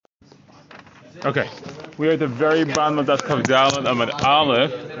Okay, we are at the very bottom of Das Kav Dalet Amad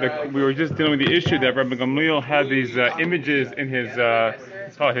Aleph. We were just dealing with the issue that Rabbi Gamliel had these images in his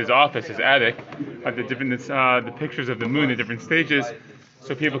his office, his attic, of the different the pictures of the moon at different stages,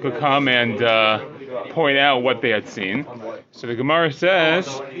 so people could come and point out what they had seen. So the Gemara says,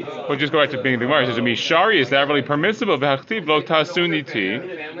 we'll just go back to being the Gemara. It says, "Mishari, is that really permissible? V'hachtiv lo tasun iti,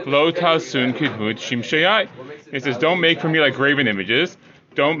 lo tasun kidmut shimshayai." It says, don't make for me like graven images.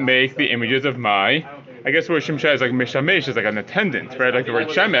 Don't make the images of my, I guess the word Shimshai is like Mishamesh, is like an attendant, right? Like the word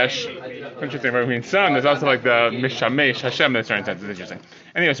Shemesh, interesting, right? Means sun, there's also like the Mishamesh, Hashem in a certain sense, it's interesting.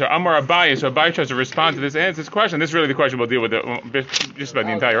 Anyway, so Amar Abaye, so Abaye tries to respond to this question. This is really the question we'll deal with just about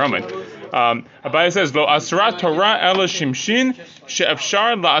the entire Roman. Abaye says, Lo asrat Torah ela shimshin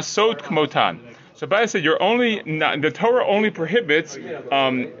she'efshar la'asot kmotan. So Abaye said, the Torah only prohibits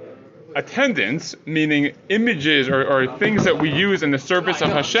attendants, meaning images or things that we use in the service of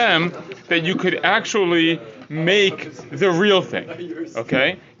Hashem, that you could actually make the real thing.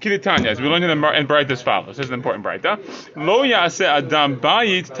 Okay? Kiritanya, as we learned in Braita as follows. This is an important Braita. Lo ya'aseh adam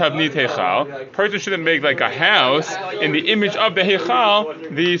bayit tavnit heichal. Person shouldn't make like a house in the image of the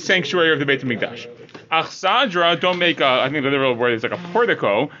heichal, the sanctuary of the Beit HaMikdash. Achsadra, don't make I think the literal word is like a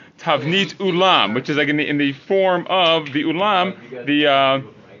portico, tavnit ulam, which is like in the form of the ulam,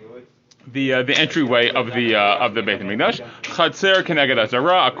 the entryway of the Beit HaMikdash. Chatzer keneged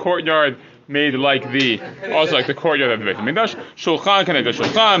azara, a courtyard made like the courtyard of the Beit HaMikdash. Shulchan keneged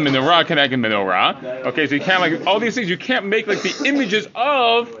shulchan, menorah keneged menorah. Okay, so you can't like all these things. You can't make like the images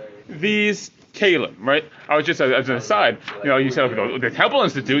of these kalim, right? I was just as an aside, you said the Temple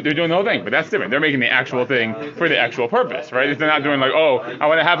Institute, they're doing the whole thing, but that's different. They're making the actual thing for the actual purpose, right? They're not doing like, I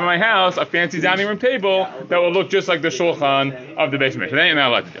want to have in my house a fancy dining room table that will look just like the shulchan of the Beit HaMikdash. They ain't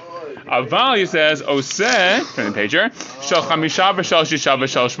not allowed to do. Aval, he says, Oseh, turn the page here, Shal Chamisha v'Shal Shisha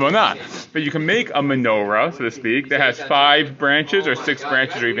v'Shal Shmona. But you can make a menorah, so to speak, that has 5 branches or 6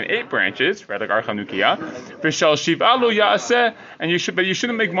 branches or even 8 branches, right, like Ar Chanukiah. V'Shal Shiva lo Ya'aseh, but you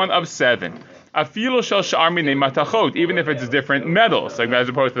shouldn't make one of 7. Afilo shel sha'ar minei matachot, even if it's different metals, like as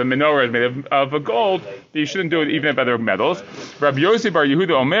opposed to the menorah is made of gold, you shouldn't do it even if other metals. Rabbi Yossi bar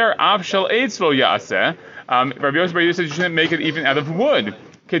Yehuda Omer, Av shel eitz lo Ya'aseh. Rabbi Yossi bar Yehuda says you shouldn't make it even out of wood.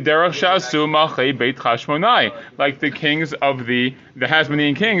 Like the kings of the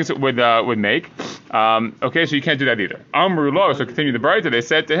Hasmonean kings would make. Okay, so you can't do that either. Amrulo, so continue the Braita, they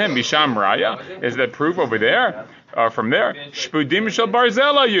said to him, Misham Raya, is that proof over there? From there, Shpudim Shel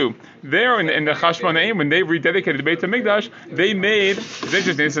Barzelayu. There in the Chashmonaim, when they rededicated the Beit HaMikdash, they made,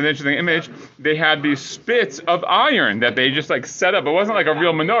 it's an interesting image, they had these spits of iron that they just like set up. It wasn't like a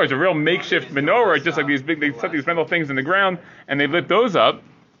real menorah, it was a real makeshift menorah, just like these they set these metal things in the ground, and they lit those up.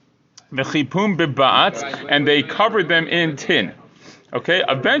 And they covered them in tin. Okay,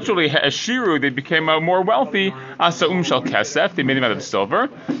 eventually Ha'ashiru, they became more wealthy. Asa'um shal kesef, they made them out of silver.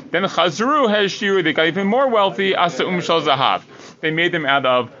 Then Chazru Ha'ashiru, they got even more wealthy. Asa'um shal zahav, they made them out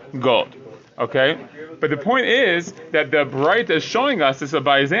of gold. Okay, but the point is that the Braita is showing us, this is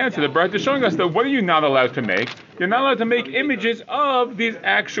Abaye's answer, the Braita is showing us that what are you not allowed to make? You're not allowed to make images of these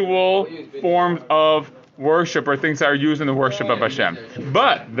actual forms of worship or things that are used in the worship of Hashem.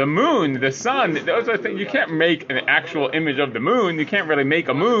 But the moon, the sun, those are things, you can't make an actual image of the moon. You can't really make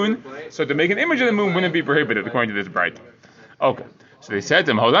a moon. So to make an image of the moon wouldn't be prohibited according to this Braita. Okay. So they said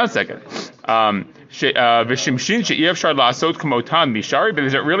to him, hold on a second. But is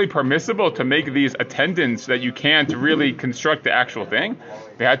it really permissible to make these attendants that you can't really construct the actual thing?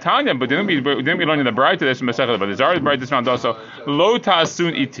 They had Tanya, but didn't we learn in the Braita this from Masechet? But the Zohar Braita found also lo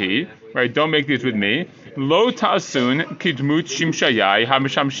ta'asun iti, right? Don't make these with me. Lo ta'asun kidmut shimshayai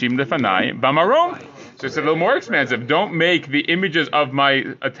hamishamshim lefanai bamarom. So it's a little more expansive. Don't make the images of my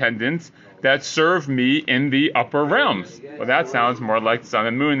attendants that serve me in the upper realms. Well, that sounds more like sun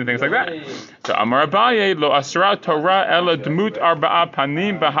and moon and things like that. So Amar Abaye lo asra Torah ela dmut arba'a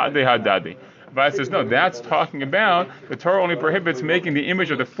panim b'hadei hadadi. Abaye says no, that's talking about the Torah only prohibits making the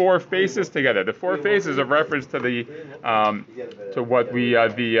image of the 4 faces together. The 4 faces are reference to the to what we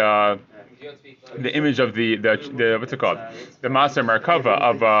the image of the what's it called? The Maser Merkava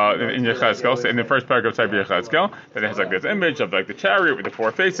of in Yechezkel, so in the first paragraph of Yechezkel, that it has like this image of like the chariot with the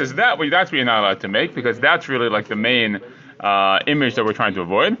 4 faces. That's what you're not allowed to make, because that's really like the main image that we're trying to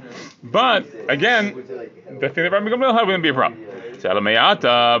avoid. But again, the thing that Rabbi Gamliel had wouldn't be a problem.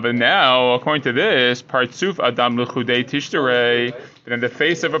 But now, according to this, Partsuf Adam L'chudei Tishterei, then the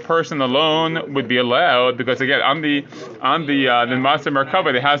face of a person alone would be allowed, because again, on the Matzah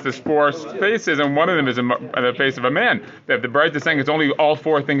Merkava, it has this 4 faces, and one of them is the face of a man. If the Braita is saying it's only all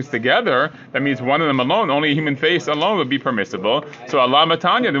 4 things together, that means one of them alone, only a human face alone would be permissible. So Allah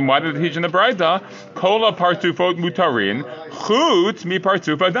Matanya, then why did it teach in the Braita? Kola partufot mutarin, chut mi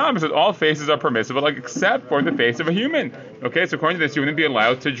partuf adam. So all faces are permissible, like except for the face of a human. Okay, so according to this, you wouldn't be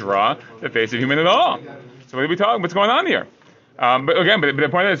allowed to draw the face of a human at all. So what are we talking? What's going on here? But the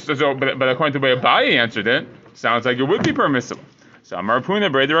point is, but according to the way Abaye answered it, sounds like it would be permissible. So Amar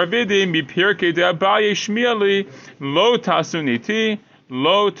Puna Breder Ravidi mi pirke de Abaye shmiali lo tasun iti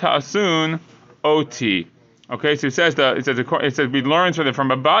lo tasun oti. Okay, so it says we learned from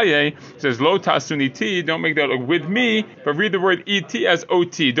Abaye. It says lo tasun iti, don't make that with me, but read the word iti as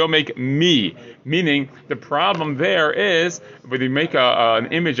oti. Don't make me. Meaning the problem there is when you make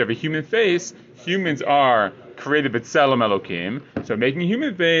an image of a human face, humans are created b'tselem Elokim, so making a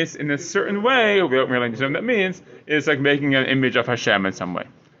human face in a certain way, we don't really understand what that means, is like making an image of Hashem in some way.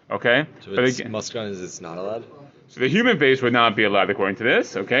 Okay? So Muskan is it's not allowed? So the human face would not be allowed according to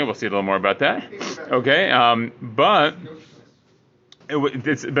this. Okay, we'll see a little more about that. Okay, but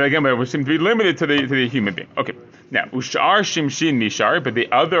again, it would seem to be limited to the human being. Okay, now ushar shimshin mishar, but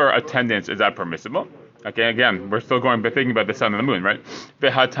the other attendants, is that permissible? Okay, again, we're still thinking about the sun and the moon, right?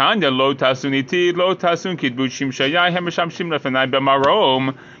 Vehatanya lo tasuniti lo tasun kidbut shimshayai hemeshamshim lefanai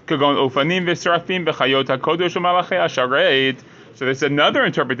b'marom kagon ofanim v'srafim b'chayot hakodesh u'malachei asharet. So there's another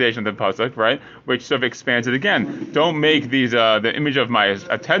interpretation of the pasuk, right, which sort of expands it again. Don't make these the image of my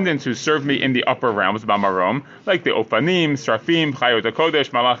attendants who serve me in the upper realms, b'marom, like the ofanim, srafim, chayot hakodesh,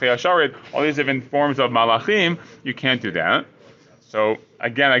 malachei asharet, all these different forms of malachim. You can't do that. So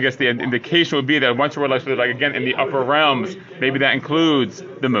again, I guess the indication would be that once we're like again in the upper realms, maybe that includes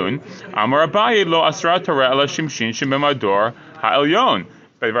the moon. Amar Abaye lo asra Torah ela shimshin shememador ha'elyon.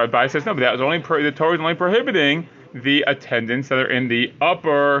 But Abaye says no, but that was only the Torah is only prohibiting the attendants that are in the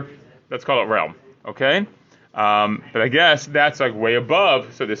upper, let's call it realm. Okay. But I guess that's like way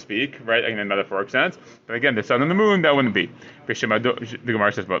above, so to speak, right? In a metaphoric sense. But again, the sun and the moon, that wouldn't be. The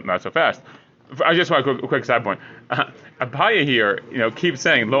Gemara says, but not so fast. I just want a quick side point. Abaye here, keeps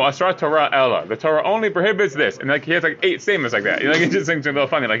saying lo asra Torah ella. The Torah only prohibits this, and he has 8 statements like that. He just thinks it's a little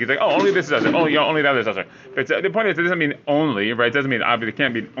funny. Like he's like, oh, only this is usher. Only that is usher. But the point is, it doesn't mean only, right? It doesn't mean obviously it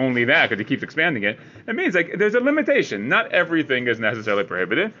can't be only that because he keeps expanding it. It means like there's a limitation. Not everything is necessarily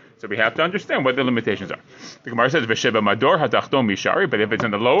prohibited, so we have to understand what the limitations are. The Gemara says v'sheba mador hatachton mishari, but if it's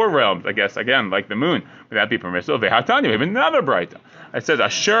in the lower realms, I guess again like the moon, would that be permissible? Ve'hatanya, we have another Braita. It says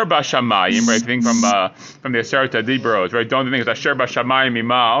asher b'shamayim, right? Thing from the Aseret Dibros, right? Don't think it's asher b'shamayim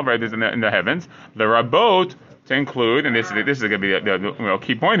mimal, right? This in the heavens. The rabot to include, and this is going to be the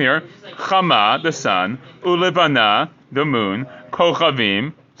key point here. Chama, the sun, ulevana, the moon,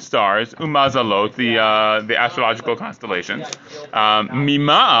 kochavim, stars, umazalot, the astrological constellations.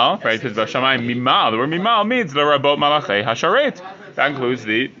 Mimal, right? Because the shamayim mimal. The word mimal means the rabot malachei hasharet. That includes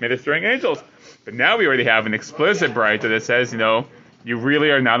the ministering angels. But now we already have an explicit Braita that says, you really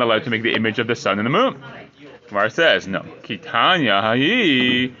are not allowed to make the image of the sun and the moon. Gemara says, no. Kitanya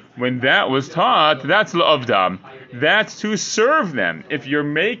hayi, when that was taught, that's la'avdam. That's to serve them. If you're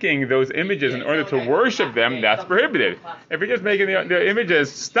making those images in order to worship them, that's prohibited. If you're just making the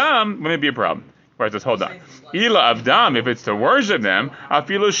images stam, wouldn't it be a problem? Gemara says, hold on. Ila avdam, if it's to worship them,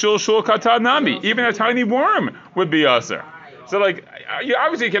 afilu shul shul katanami, even a tiny worm would be aser. So, you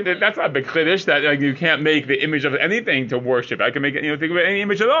obviously that's not a big chiddush that you can't make the image of anything to worship. I can make it, think of any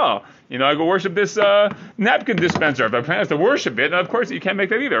image at all. I go worship this napkin dispenser. If I plan to worship it, of course you can't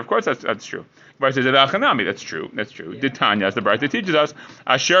make that either. Of course that's true. But says that's true. That's true. Ditanya, as the Braita teaches us,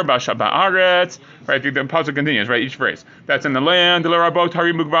 asher ba'aretz. Right, the pasuk continues. Right, each phrase. That's in the land.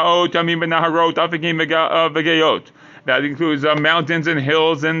 That includes mountains and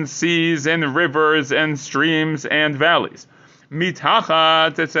hills and seas and rivers and streams and valleys.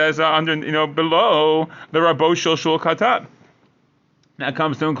 Mitachat, it says under, below the rabot shul katat. That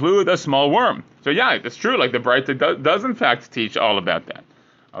comes to include a small worm. So yeah, it's true. Like the Braita does in fact teach all about that.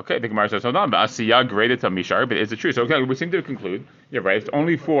 Okay, the Gemara says, hold on, but asiyah graded to mishar, but is it true? So okay, we seem to conclude, you're right, it's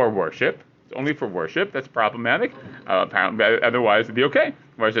only for worship. It's only for worship. That's problematic. Apparently, otherwise it'd be okay.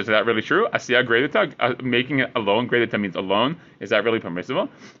 Gemara says, is that really true? Asiyah graded to, making it alone, graded to means alone. Is that really permissible?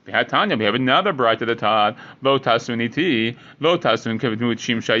 We have Tanya, we have another Braita that taught, lo tasuniti, lo tasun kevdmut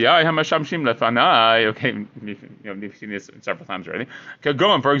shimshayai hamashamshim lefanai. Okay, you've seen this several times already. Okay, go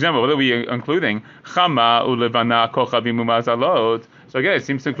on, for example, what are we including? Chama ulevana kochavim umazalot. So again, it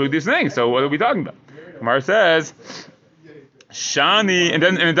seems to include these things. So what are we talking about? Gemara says, Shani, and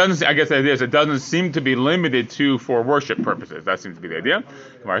it doesn't. I guess the idea is it doesn't seem to be limited to for worship purposes. That seems to be the idea.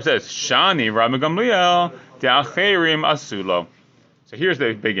 Gemara says Shani Rabbi Gamliel de'acherim asulo. So here's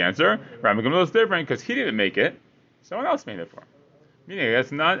the big answer. Rabbi Gamliel is different because he didn't make it; someone else made it for him. Meaning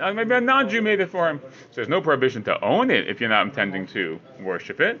that's not maybe a non-Jew made it for him. So there's no prohibition to own it if you're not intending to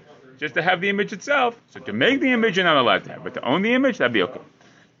worship it. Just to have the image itself. So to make the image you're not allowed to have, but to own the image that'd be okay.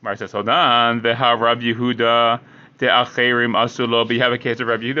 Gemara says, hold on. Veha Rabbi Yehuda. But you have a case of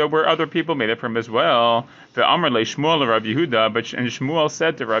Rabbi Yehuda where other people made it from as well. The Amr le Shmuel Rabbi Yehuda, and Shmuel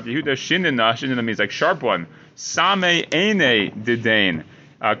said to Rabbi Yehuda, Shinina means like sharp one. Same ene didain.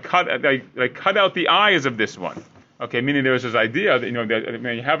 Cut out the eyes of this one. Okay, meaning there was this idea that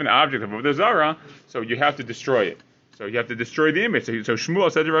that you have an object of Avodah Zarah, so you have to destroy it. So you have to destroy the image. So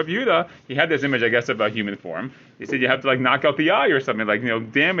Shmuel said to Rabbi Yehuda, he had this image, I guess, of a human form. He said you have to knock out the eye or something,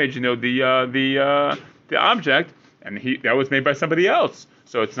 damage, the object. And that was made by somebody else.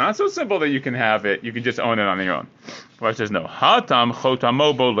 So it's not so simple that you can have it. You can just own it on your own. Well, it says no. Hatam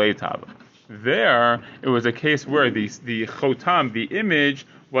chotamo boleitav. There, it was a case where the chotam, the image,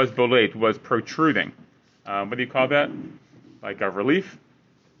 was bolate, was protruding. What do you call that? Like a relief,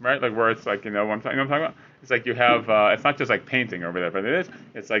 right? Like where it's like, what I'm talking about? It's like you have, it's not just like painting over there, but it is.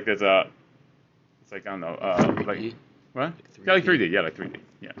 It's like there's it's like, I don't know, like, what? Yeah, like 3D. Yeah, like 3D.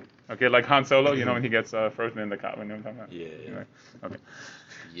 Yeah. Okay, like Han Solo, when he gets frozen in the cot. You know what I'm talking about? Yeah. Okay.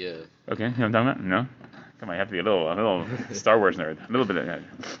 Yeah. Okay, you know what I'm talking about? No? Come on, you have to be a little Star Wars nerd. A little bit of that.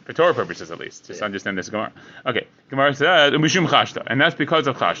 For Torah purposes, at least. Just understand this Gemara. Okay, Gemara says, Mishum chashta. And that's because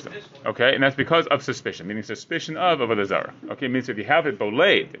of chashta. Okay, and that's because of suspicion. Meaning suspicion of Avodah Zarah. Okay, it means if you have it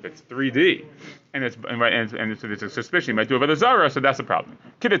bolate, if it's 3D, and so there's a suspicion you might do Avodah Zarah, so that's a problem.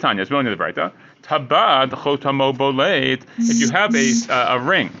 Kidatanya, it's willing to the Braita. Tabad chotamo bolate. If you have a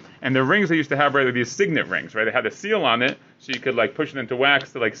ring, and the rings they used to have, right, these signet rings, right? They had a seal on it, so you could put it into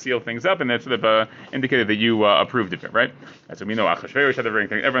wax to seal things up, and that sort of indicated that you approved of it, right? And so we know Achashverosh had the ring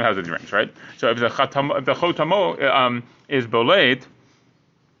thing. Everyone has these rings, right? So if the chotamo is bolate,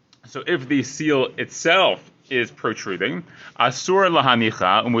 so if the seal itself is protruding, asur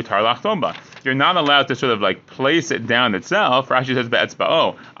lahanicha umutar lachtomba. You're not allowed to sort of place it down itself. Rashi says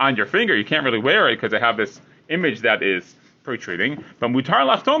be'etzba'o on your finger. You can't really wear it because they have this image that is protruding, but mutar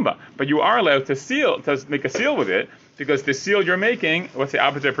lachtomba. But you are allowed to make a seal with it, because the seal you're making, what's the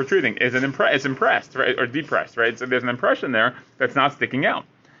opposite of protruding? Is it's impressed, right, or depressed, right? So there's an impression there that's not sticking out.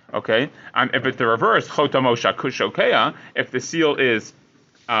 Okay, and if it's the reverse, chotamo shakushokea, if the seal is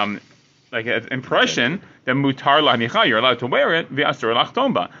like an impression, then mutar lanicha, you're allowed to wear it, v'asur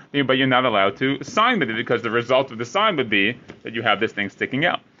lachtomba, but you're not allowed to sign with it, because the result of the sign would be that you have this thing sticking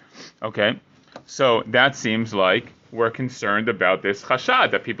out. Okay, so that seems like we're concerned about this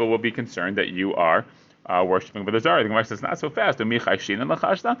chashad, that people will be concerned that you are worshiping Avodah Zarah. The Gemara says not so fast. Are we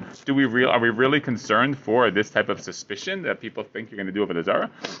really concerned for this type of suspicion that people think you're going to do Avodah Zarah?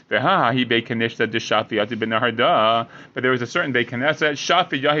 But there was a certain Beit Knesset.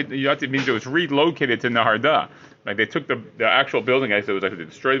 Shafi Yati means it was relocated to Naharda. Like they took the actual building, I said it was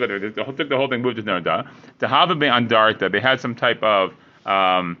destroyed, but they took the whole thing, moved to Naharda. To have a Andarta, they had some type of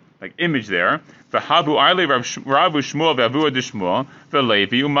image there. V'habu Arli Ravu Shmuel v'Avu Adishmuel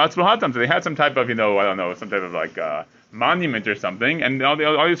v'Levi u'Matzlu Hatam. So they had some type of, some type of monument or something, and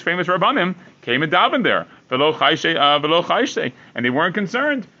all these famous Rabbanim came and davened there. V'lo chayshe, and they weren't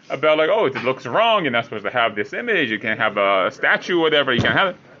concerned about it looks wrong. You're not supposed to have this image. You can't have a statue, or whatever. You can't have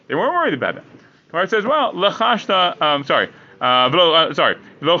it. They weren't worried about it. Gemara says, well, lechashta. V'lo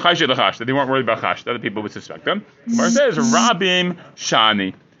chayshe lechashta. They weren't worried about chashta. The people would suspect them. Gemara says, Rabim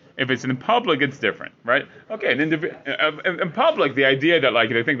Shani. If it's in public, it's different, right? Okay, in public, the idea that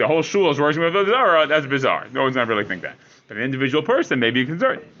they think the whole shul is worshiping with Avodah Zarah, that's bizarre. No one's not really think that. But an individual person may be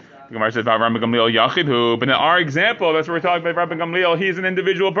concerned. The Gemara says, Rabbi Gamliel Yachidhu. But in our example, that's what we're talking about. Rabbi Gamliel, he's an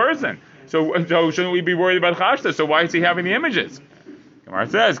individual person. So shouldn't we be worried about chashta? So why is he having the images? The Gemara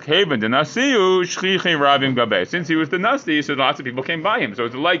says, Kevan denasiu shchichi rabim gabe. Since he was the nasi, so lots of people came by him. So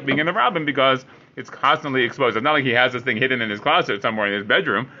it's like being in the rabbin because it's constantly exposed. It's not like he has this thing hidden in his closet somewhere in his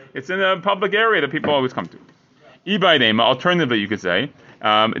bedroom. It's in a public area that people always come to. Ibaydema, alternatively, you could say,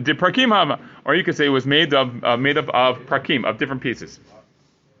 de prakim hava, or you could say it was made up of prakim, of different pieces.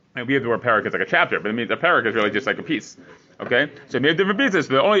 And we have the word parak as like a chapter, but it means a parak is really just like a piece. Okay, so it made of different pieces.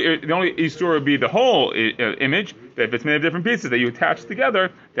 So the only isur would be the whole image. But if it's made of different pieces that you attach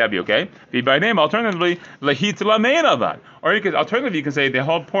together, that'd be okay. By name, alternatively, lahit lamein. Or alternatively, you can say the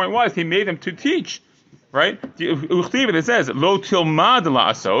whole point was he made them to teach, right? It says lo tilmad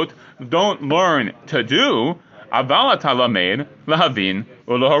la'asot, don't learn to do. Aval talamein lahavin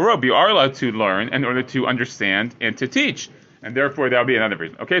u'laharob. You are allowed to learn in order to understand and to teach. and therefore there'll be another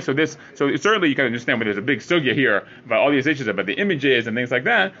reason. Okay, so certainly you can understand when there's a big sugya here about all these issues about the images and things like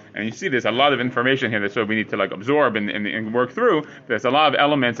that, and you see there's a lot of information here that so we need to like absorb and work through. There's a lot of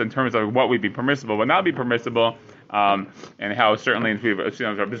elements in terms of what would be permissible, what not be permissible. And how certainly if we've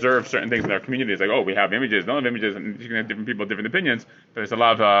observed certain things in our community, it's like, oh, we have images, don't have images, and you can have different people, different opinions. But there's a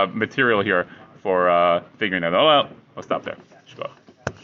lot of material here for figuring that all out. I'll stop there. Shkach.